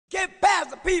pass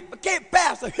the people, can't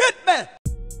pass the hitman.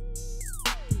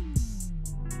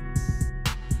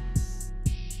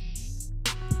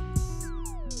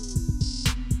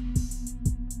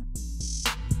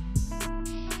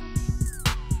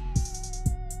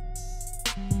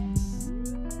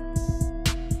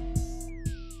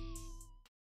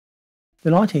 The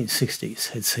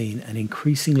 1960s had seen an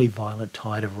increasingly violent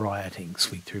tide of rioting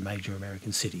sweep through major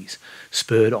American cities,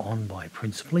 spurred on by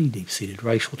principally deep-seated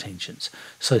racial tensions,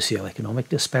 socio-economic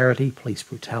disparity, police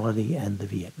brutality, and the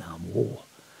Vietnam War.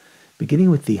 Beginning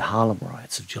with the Harlem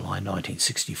riots of July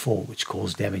 1964, which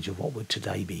caused damage of what would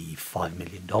today be $5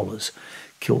 million,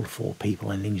 killed 4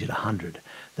 people and injured 100,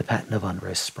 the pattern of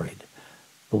unrest spread.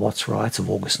 The Watts riots of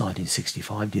August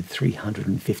 1965 did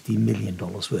 $350 million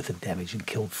worth of damage and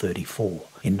killed 34.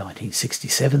 In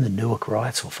 1967, the Newark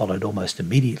riots were followed almost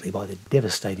immediately by the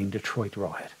devastating Detroit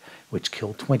riot, which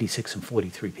killed 26 and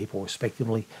 43 people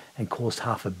respectively and caused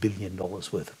 $500 million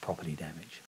worth of property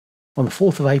damage. On the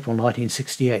 4th of April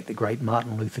 1968, the great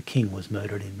Martin Luther King was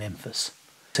murdered in Memphis.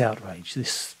 This outrage,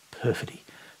 this perfidy,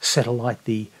 set alight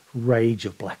the rage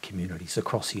of black communities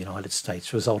across the United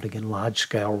States, resulting in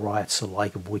large-scale riots, the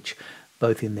like of which,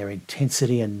 both in their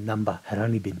intensity and number, had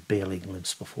only been barely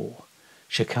glimpsed before.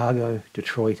 Chicago,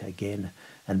 Detroit again,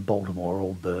 and Baltimore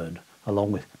all burned,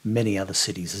 along with many other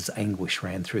cities as anguish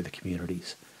ran through the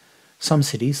communities. Some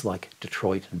cities, like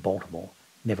Detroit and Baltimore,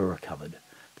 never recovered.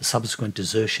 The subsequent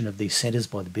desertion of these centres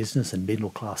by the business and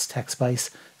middle-class tax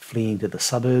base, fleeing to the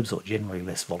suburbs or generally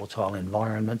less volatile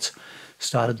environments,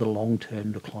 started the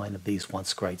long-term decline of these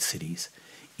once great cities.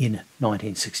 In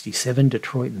 1967,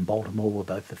 Detroit and Baltimore were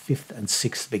both the 5th and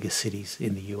 6th biggest cities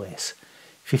in the US.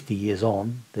 50 years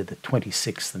on, they're the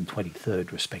 26th and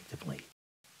 23rd respectively.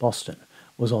 Boston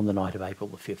was on the night of April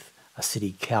the 5th, a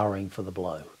city cowering for the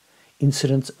blow.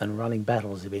 Incidents and running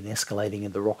battles had been escalating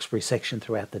in the Roxbury section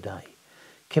throughout the day.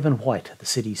 Kevin White, the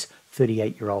city's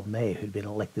 38-year-old mayor who'd been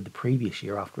elected the previous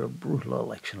year after a brutal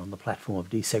election on the platform of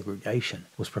desegregation,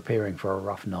 was preparing for a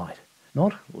rough night.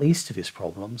 Not least of his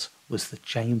problems was that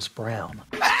James Brown,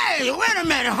 Hey, wait a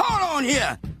minute, hold on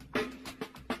here.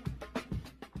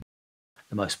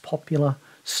 the most popular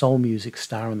soul music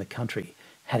star in the country,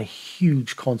 had a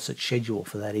huge concert scheduled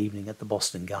for that evening at the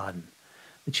Boston Garden.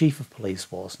 The chief of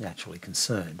police was naturally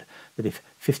concerned that if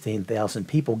 15,000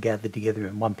 people gathered together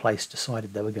in one place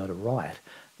decided they were going to riot,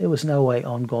 there was no way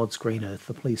on God's green earth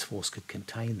the police force could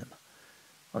contain them.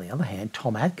 On the other hand,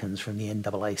 Tom Atkins from the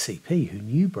NAACP, who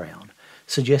knew Brown,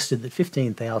 suggested that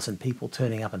 15,000 people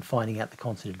turning up and finding out the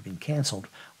concert had been cancelled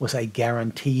was a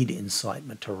guaranteed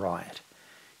incitement to riot.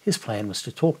 His plan was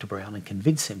to talk to Brown and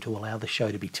convince him to allow the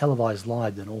show to be televised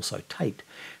live and also taped,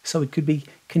 so it could be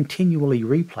continually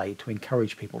replayed to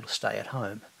encourage people to stay at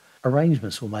home.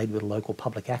 Arrangements were made with a local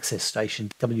public access station,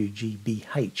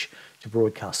 WGBH, to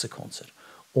broadcast the concert.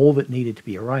 All that needed to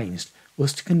be arranged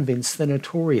was to convince the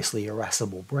notoriously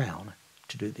irascible Brown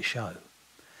to do the show.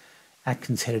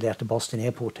 Atkins headed out to Boston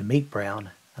Airport to meet Brown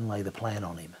and lay the plan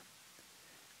on him.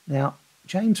 Now,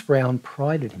 James Brown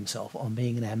prided himself on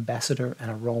being an ambassador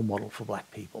and a role model for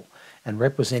black people and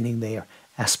representing their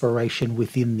aspiration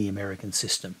within the American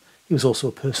system. He was also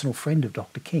a personal friend of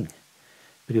Dr. King,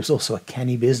 but he was also a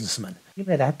canny businessman. He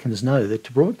let Atkins know that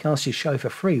to broadcast his show for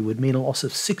free would mean a loss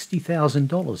of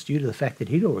 $60,000 due to the fact that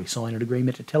he'd already signed an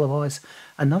agreement to televise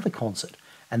another concert,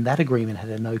 and that agreement had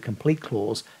a no-complete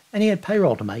clause, and he had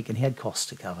payroll to make and he had costs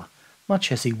to cover.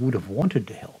 Much as he would have wanted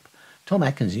to help, Tom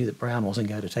Atkins knew that Brown wasn't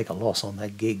going to take a loss on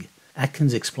that gig.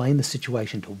 Atkins explained the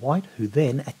situation to White, who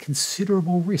then, at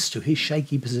considerable risk to his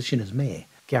shaky position as mayor,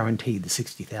 guaranteed the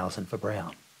 $60,000 for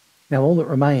Brown. Now all that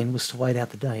remained was to wait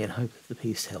out the day and hope that the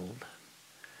peace held.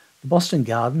 The Boston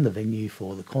Garden, the venue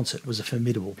for the concert, was a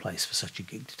formidable place for such a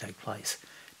gig to take place.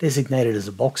 Designated as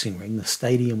a boxing ring, the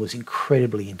stadium was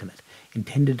incredibly intimate,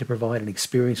 intended to provide an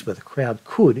experience where the crowd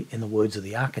could, in the words of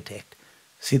the architect,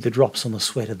 see the drops on the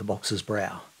sweat of the boxer's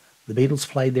brow. The Beatles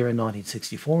played there in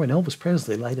 1964, and Elvis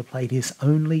Presley later played his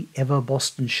only ever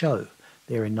Boston show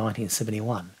there in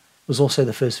 1971. It was also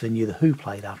the first venue The Who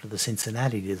played after the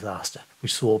Cincinnati disaster,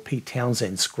 which saw Pete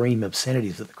Townsend scream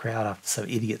obscenities at the crowd after some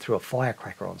idiot threw a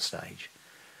firecracker on stage.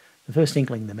 The first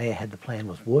inkling the mayor had the plan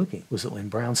was working was that when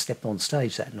Brown stepped on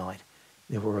stage that night,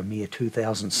 there were a mere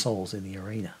 2,000 souls in the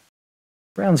arena.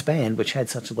 Brown's band, which had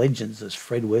such legends as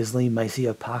Fred Wesley,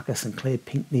 Maceo Parker, Sinclair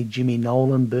Pinckney, Jimmy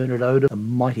Nolan, Bernard Oda, the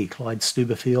mighty Clyde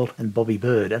Stuberfield and Bobby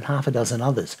Bird, and half a dozen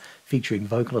others, featuring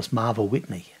vocalist Marva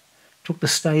Whitney, took the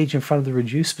stage in front of the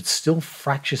reduced but still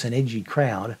fractious and edgy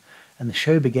crowd, and the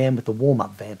show began with the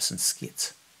warm-up vamps and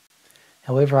skits.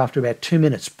 However, after about 2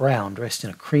 minutes, Brown, dressed in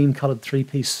a cream-coloured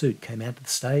three-piece suit, came out to the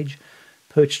stage,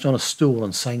 perched on a stool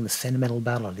and sang the sentimental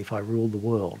ballad, If I Ruled the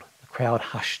World. The crowd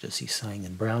hushed as he sang,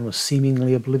 and Brown was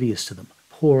seemingly oblivious to them,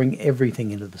 pouring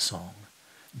everything into the song.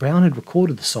 Brown had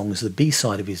recorded the song as the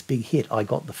B-side of his big hit, I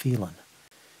Got the Feelin'.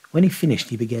 When he finished,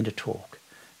 he began to talk,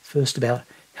 first about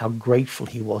how grateful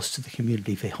he was to the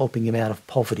community for helping him out of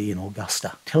poverty in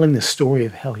Augusta, telling the story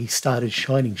of how he started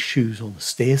shining shoes on the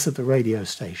stairs of the radio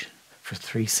station for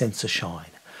 3 cents a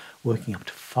shine, working up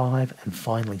to 5 and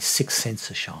finally 6 cents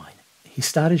a shine. He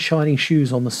started shining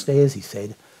shoes on the stairs, he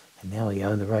said, and now he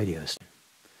owned the radio station.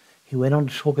 He went on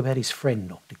to talk about his friend,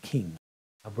 Dr. King.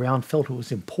 Brown felt it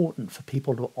was important for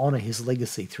people to honour his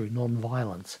legacy through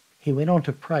non-violence. He went on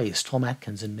to praise Tom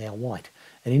Atkins and Now White,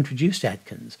 and introduced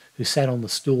Atkins, who sat on the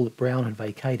stool that Brown had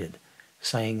vacated,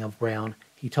 saying of Brown,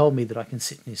 he told me that I can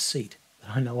sit in his seat,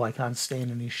 but I know I can't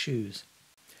stand in his shoes.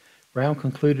 Brown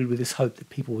concluded with this hope that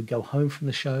people would go home from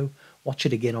the show, watch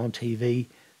it again on TV,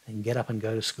 then get up and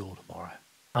go to school tomorrow.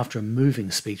 After a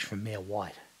moving speech from Mayor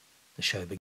White, the show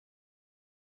began.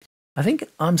 I think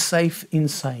I'm safe in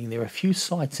saying there are few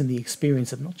sights in the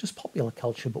experience of not just popular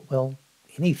culture, but, well,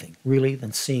 anything, really,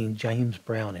 than seeing James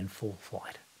Brown in full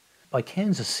flight. By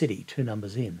Kansas City, 2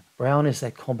 numbers in, Brown is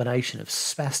that combination of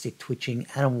spastic twitching,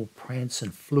 animal prance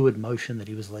and fluid motion that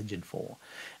he was legend for.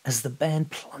 As the band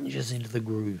plunges into the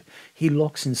groove, he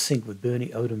locks in sync with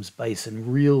Bernie Odom's bass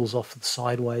and reels off the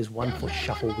sideways 1-foot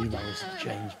shuffle we know as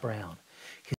James Brown.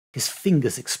 His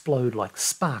fingers explode like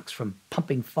sparks from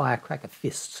pumping firecracker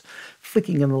fists,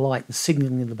 flicking in the light and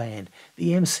signalling the band.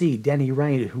 The MC, Danny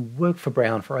Rayner, who worked for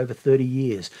Brown for over 30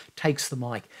 years, takes the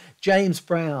mic. James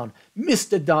Brown,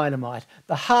 Mr. Dynamite,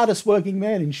 the hardest working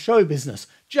man in show business.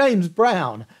 James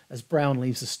Brown, as Brown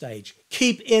leaves the stage.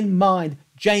 Keep in mind,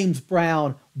 James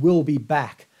Brown will be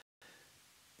back.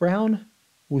 Brown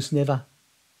was never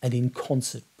an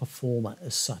in-concert performer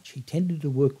as such. He tended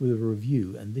to work with a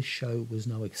revue, and this show was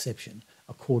no exception.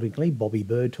 Accordingly, Bobby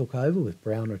Bird took over, with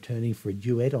Brown returning for a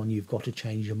duet on You've Got to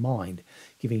Change Your Mind,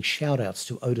 giving shout-outs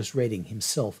to Otis Redding,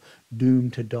 himself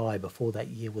doomed to die before that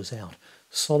year was out,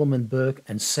 Solomon Burke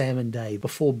and Sam and Dave,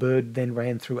 before Bird then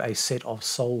ran through a set of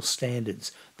soul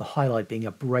standards, the highlight being a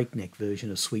breakneck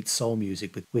version of Sweet Soul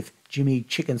Music with Jimmy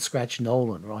Chicken Scratch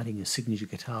Nolan writing his signature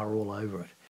guitar all over it.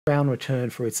 Brown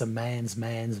returned for It's a Man's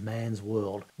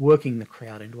World, working the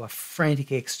crowd into a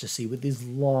frantic ecstasy with this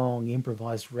long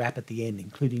improvised rap at the end,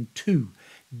 including 2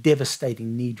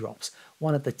 devastating knee drops,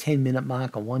 one at the 10-minute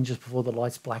mark and one just before the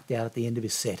lights blacked out at the end of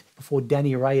his set, before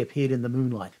Danny Ray appeared in the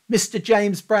moonlight. Mr.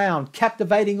 James Brown,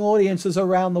 captivating audiences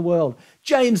around the world.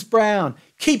 James Brown,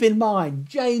 keep in mind,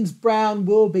 James Brown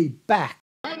will be back.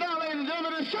 Right now, ladies and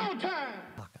gentlemen, it's showtime!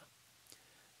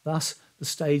 Thus, the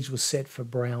stage was set for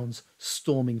Brown's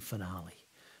storming finale.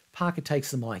 Parker takes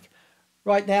the mic.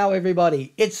 Right now,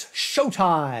 everybody, it's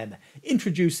showtime!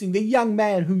 Introducing the young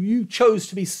man who you chose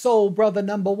to be Soul Brother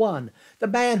 #1, the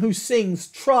man who sings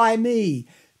Try Me,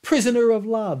 Prisoner of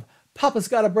Love, Papa's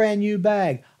Got a Brand New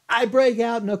Bag, I Break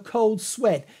Out in a Cold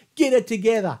Sweat, Get It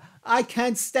Together, I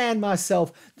Can't Stand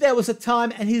Myself, There Was a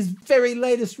Time, and his very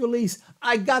latest release,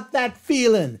 I Got That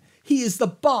Feelin'. He is the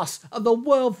boss of the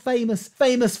world-famous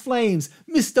Flames,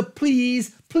 Mr. Please,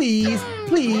 Please,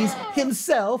 Please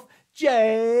himself,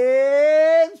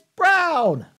 James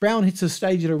Brown. Brown hits the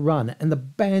stage at a run, and the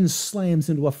band slams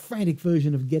into a frantic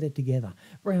version of Get It Together.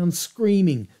 Brown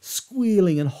screaming,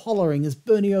 squealing, and hollering as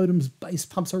Bernie Odom's bass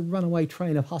pumps a runaway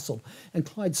train of hustle, and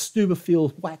Clyde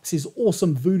Stuberfield whacks his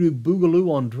awesome voodoo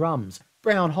boogaloo on drums.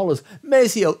 Brown hollers,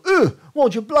 Maceo,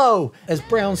 won't you blow? As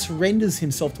Brown surrenders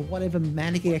himself to whatever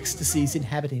manic ecstasies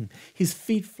inhabit him, his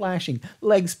feet flashing,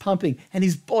 legs pumping, and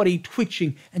his body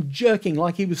twitching and jerking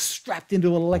like he was strapped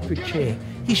into an electric chair.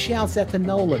 He shouts out to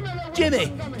Nolan,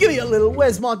 Jimmy, give me a little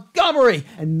Wes Montgomery!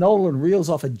 And Nolan reels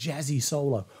off a jazzy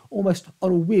solo, almost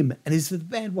on a whim, and as if the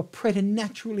band were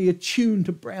preternaturally attuned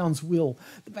to Brown's will,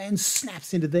 the band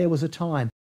snaps into There Was a Time.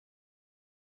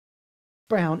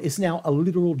 Brown is now a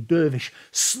literal dervish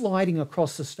sliding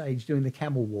across the stage doing the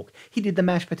camel walk. He did the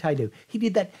mashed potato. He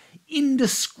did that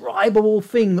indescribable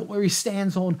thing where he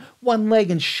stands on one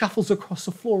leg and shuffles across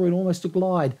the floor in almost a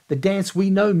glide. The dance we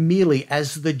know merely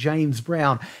as the James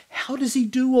Brown. How does he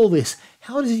do all this?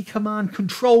 How does he command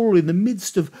control in the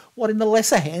midst of what in the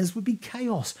lesser hands would be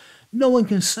chaos? No one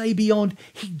can say beyond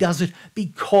he does it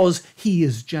because he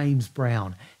is James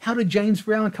Brown. How did James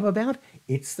Brown come about?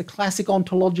 It's the classic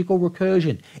ontological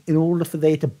recursion. In order for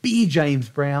there to be James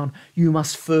Brown, you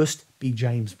must first be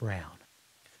James Brown.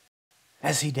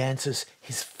 As he dances,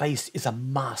 his face is a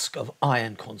mask of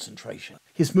iron concentration.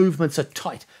 His movements are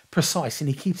tight, precise, and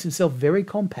he keeps himself very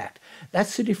compact.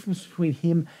 That's the difference between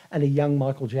him and a young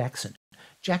Michael Jackson.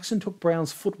 Jackson took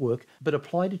Brown's footwork but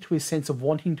applied it to his sense of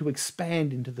wanting to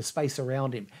expand into the space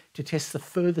around him, to test the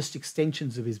furthest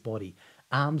extensions of his body.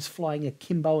 Arms flying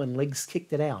akimbo and legs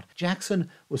kicked it out. Jackson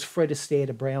was Fred Astaire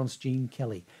to Brown's Gene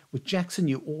Kelly. With Jackson,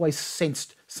 you always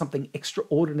sensed something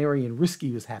extraordinary and risky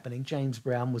was happening. James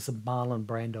Brown was the Marlon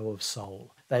Brando of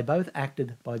soul. They both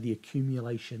acted by the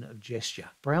accumulation of gesture.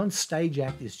 Brown's stage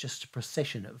act is just a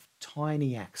procession of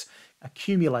tiny acts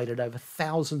accumulated over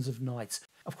thousands of nights.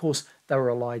 Of course, they were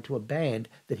allied to a band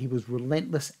that he was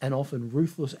relentless and often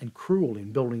ruthless and cruel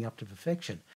in building up to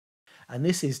perfection. And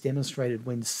this is demonstrated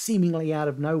when, seemingly out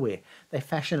of nowhere, they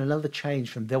fashion another change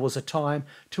from "There Was a Time"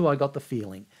 to "I Got the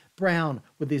Feeling." Brown,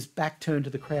 with his back turned to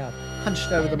the crowd,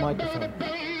 hunched over the microphone.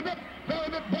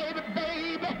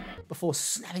 Before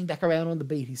snapping back around on the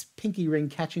beat, his pinky ring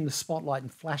catching the spotlight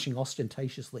and flashing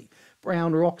ostentatiously.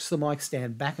 Brown rocks the mic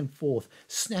stand back and forth,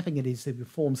 snapping it as he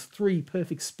performs 3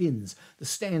 perfect spins, the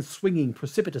stand swinging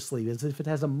precipitously as if it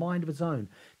has a mind of its own,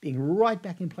 being right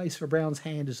back in place for Brown's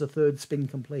hand as the 3rd spin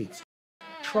completes.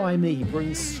 "Try Me"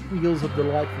 brings squeals of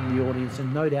delight from the audience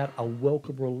and no doubt a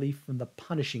welcome relief from the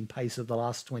punishing pace of the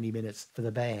last 20 minutes for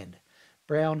the band.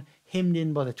 Brown, hemmed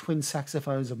in by the twin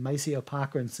saxophones of Maceo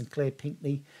Parker and Sinclair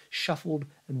Pinckney, shuffled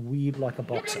and weaved like a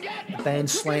boxer. The band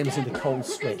slams into cold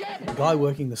sweat. The guy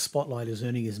working the spotlight is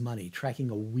earning his money, tracking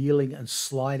a wheeling and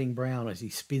sliding Brown as he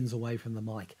spins away from the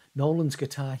mic. Nolan's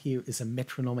guitar here is a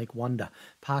metronomic wonder.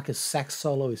 Parker's sax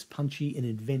solo is punchy and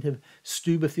inventive.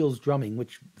 Stuberfield's drumming,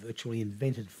 which virtually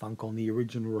invented funk on the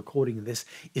original recording of this,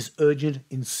 is urgent,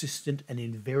 insistent, and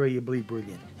invariably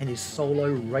brilliant. And his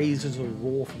solo raises a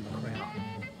roar from the crowd.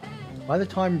 By the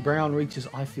time Brown reaches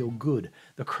 "I Feel Good,"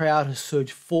 the crowd has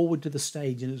surged forward to the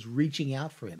stage and is reaching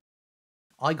out for him.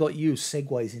 "I Got You"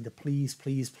 segues into "Please,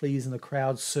 Please, Please," and the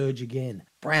crowd surge again.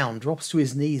 Brown drops to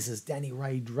his knees as Danny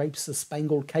Ray drapes the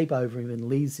spangled cape over him and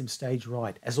leads him stage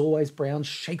right. As always, Brown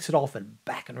shakes it off and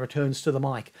back and returns to the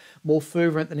mic, more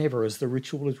fervent than ever as the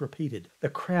ritual is repeated. The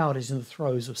crowd is in the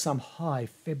throes of some high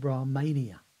febrile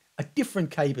mania. A different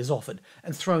cape is offered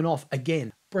and thrown off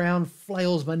again. Brown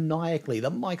flails maniacally. The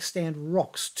mic stand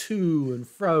rocks to and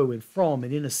fro and from,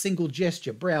 and in a single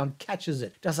gesture, Brown catches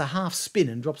it, does a half spin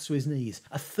and drops to his knees.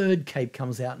 A 3rd cape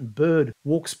comes out and Bird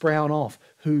walks Brown off,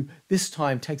 who this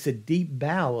time takes a deep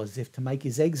bow as if to make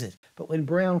his exit. But when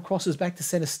Brown crosses back to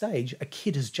centre stage, a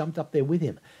kid has jumped up there with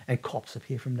him, and cops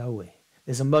appear from nowhere.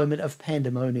 There's a moment of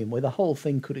pandemonium where the whole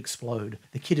thing could explode.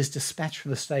 The kid is dispatched from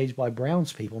the stage by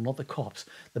Brown's people, not the cops.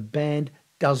 The band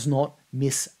does not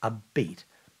miss a beat.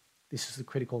 This is the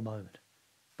critical moment.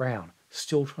 Brown,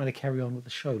 still trying to carry on with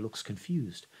the show, looks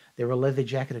confused. There are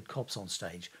leather-jacketed cops on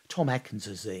stage. Tom Atkins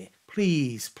is there.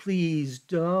 "Please, please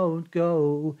don't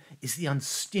go," is the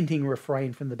unstinting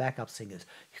refrain from the backup singers.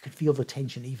 You can feel the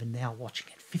tension even now watching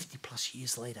it 50 plus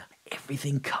years later.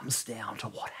 Everything comes down to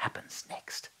what happens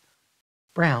next.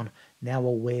 Brown, now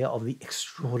aware of the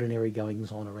extraordinary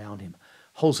goings-on around him,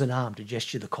 holds an arm to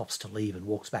gesture the cops to leave and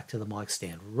walks back to the mic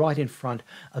stand, right in front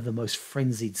of the most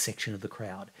frenzied section of the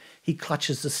crowd. He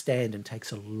clutches the stand and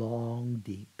takes a long,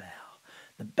 deep bow.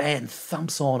 The band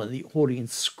thumps on and the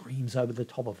audience screams over the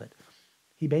top of it.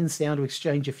 He bends down to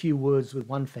exchange a few words with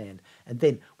one fan, and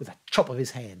then, with a chop of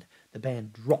his hand, the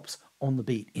band drops on the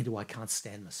beat into "I Can't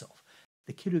Stand Myself."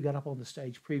 The kid who got up on the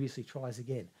stage previously tries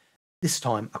again. This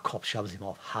time, a cop shoves him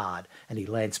off hard and he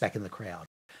lands back in the crowd.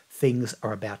 Things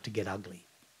are about to get ugly.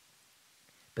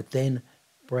 But then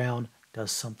Brown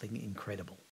does something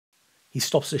incredible. He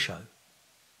stops the show.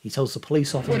 He tells the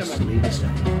police officers to leave the stage.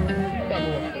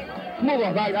 Move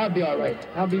up, I'll be all right.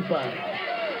 I'll be fine.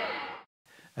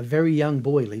 A very young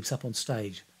boy leaps up on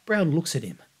stage. Brown looks at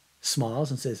him,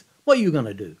 smiles and says, "What are you going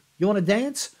to do? You want to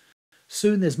dance?"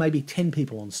 Soon there's maybe 10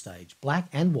 people on stage, black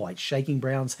and white, shaking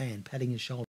Brown's hand, patting his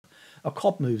shoulder. A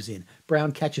cop moves in.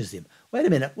 Brown catches him. Wait a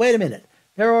minute.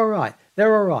 They're all right.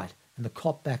 And the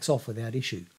cop backs off without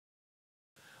issue.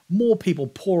 More people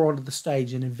pour onto the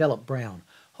stage and envelop Brown.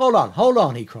 Hold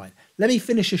on, he cried. "Let me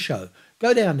finish the show.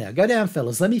 Go down now. Go down,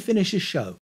 fellas. Let me finish this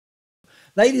show.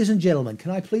 Ladies and gentlemen, can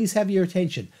I please have your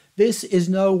attention? This is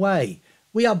no way.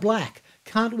 We are black.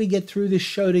 Can't we get through this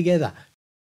show together?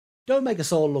 Don't make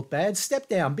us all look bad. Step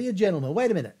down. Be a gentleman.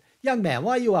 Wait a minute. Young man,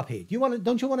 why are you up here?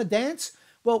 Don't you want to dance?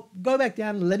 Well, go back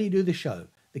down and let me do the show."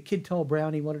 The kid told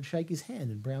Brown he wanted to shake his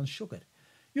hand, and Brown shook it.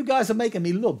 "You guys are making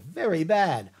me look very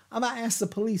bad. I'm going to ask the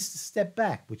police to step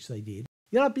back," which they did.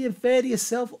 "You're not being fair to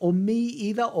yourself or me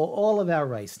either or all of our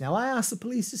race. Now, I asked the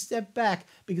police to step back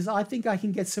because I think I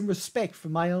can get some respect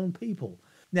from my own people.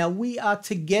 Now, we are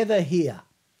together here."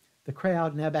 The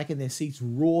crowd, now back in their seats,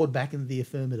 roared back into the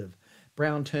affirmative.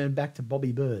 Brown turned back to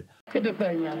Bobby Bird. Hit the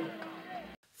thing, man.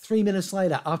 3 minutes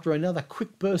later, after another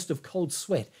quick burst of cold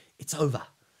sweat, it's over.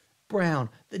 Brown,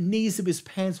 the knees of his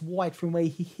pants white from where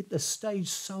he hit the stage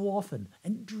so often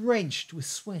and drenched with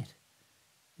sweat,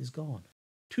 is gone.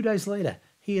 2 days later,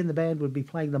 he and the band would be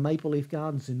playing the Maple Leaf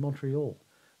Gardens in Montreal.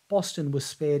 Boston was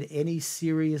spared any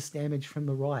serious damage from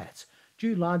the riots,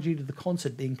 due largely to the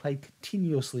concert being played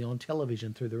continuously on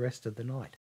television through the rest of the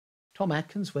night. Tom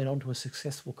Atkins went on to a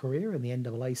successful career in the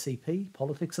NAACP,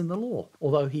 politics and the law.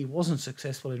 Although he wasn't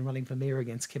successful in running for mayor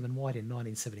against Kevin White in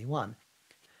 1971,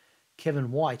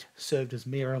 Kevin White served as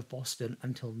mayor of Boston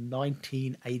until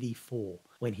 1984,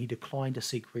 when he declined to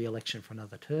seek re-election for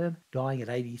another term, dying at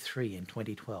 83 in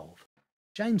 2012.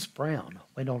 James Brown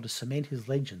went on to cement his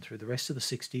legend through the rest of the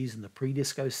 60s and the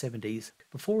pre-disco 70s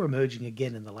before emerging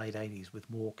again in the late 80s with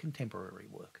more contemporary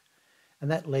work. And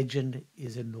that legend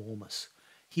is enormous.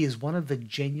 He is one of the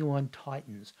genuine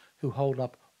titans who hold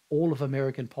up all of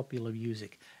American popular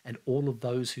music and all of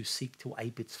those who seek to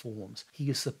ape its forms. He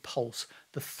is the pulse,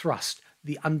 the thrust,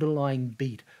 the underlying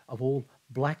beat of all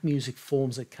black music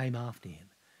forms that came after him.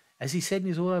 As he said in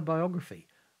his autobiography,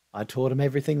 "I taught them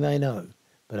everything they know,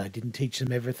 but I didn't teach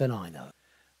them everything I know."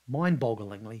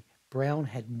 Mind-bogglingly, Brown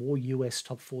had more US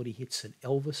top 40 hits than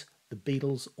Elvis, the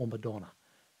Beatles or Madonna.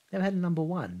 Never had a number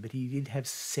one, but he did have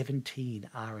 17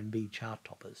 R&B chart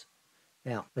toppers.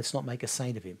 Now, let's not make a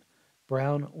saint of him.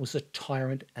 Brown was a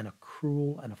tyrant and a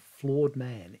cruel and a flawed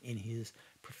man in his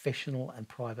professional and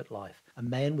private life, a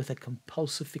man with a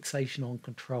compulsive fixation on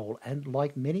control and,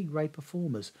 like many great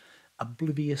performers,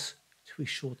 oblivious to his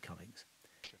shortcomings.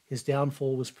 His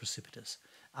downfall was precipitous.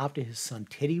 After his son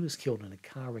Teddy was killed in a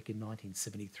car wreck in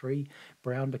 1973,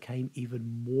 Brown became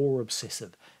even more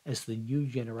obsessive as the new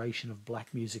generation of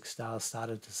black music stars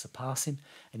started to surpass him,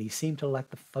 and he seemed to lack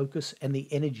the focus and the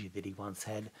energy that he once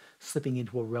had, slipping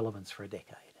into irrelevance for a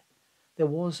decade. There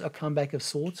was a comeback of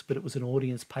sorts, but it was an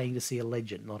audience paying to see a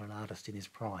legend, not an artist in his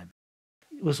prime.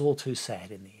 It was all too sad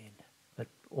in the end, but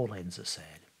all ends are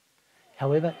sad.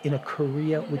 However, in a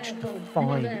career which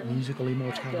defined musical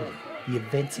immortality, the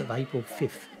events of April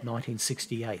 5th,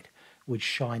 1968 would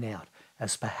shine out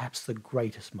as perhaps the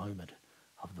greatest moment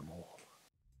of them all.